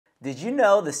Did you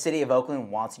know the city of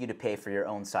Oakland wants you to pay for your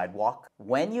own sidewalk?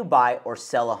 When you buy or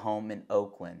sell a home in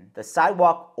Oakland, the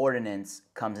sidewalk ordinance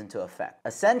comes into effect.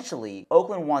 Essentially,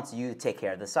 Oakland wants you to take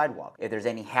care of the sidewalk. If there's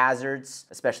any hazards,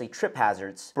 especially trip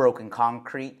hazards, broken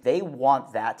concrete, they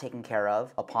want that taken care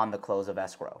of upon the close of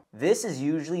escrow. This is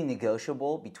usually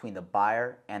negotiable between the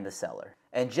buyer and the seller.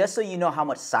 And just so you know how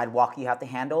much sidewalk you have to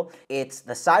handle, it's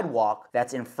the sidewalk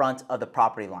that's in front of the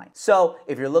property line. So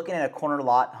if you're looking at a corner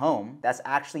lot home, that's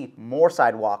actually more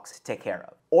sidewalks to take care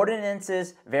of.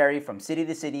 Ordinances vary from city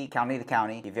to city, county to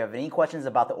county. If you have any questions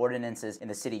about the ordinances in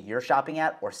the city you're shopping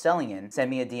at or selling in, send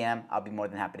me a DM. I'll be more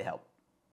than happy to help.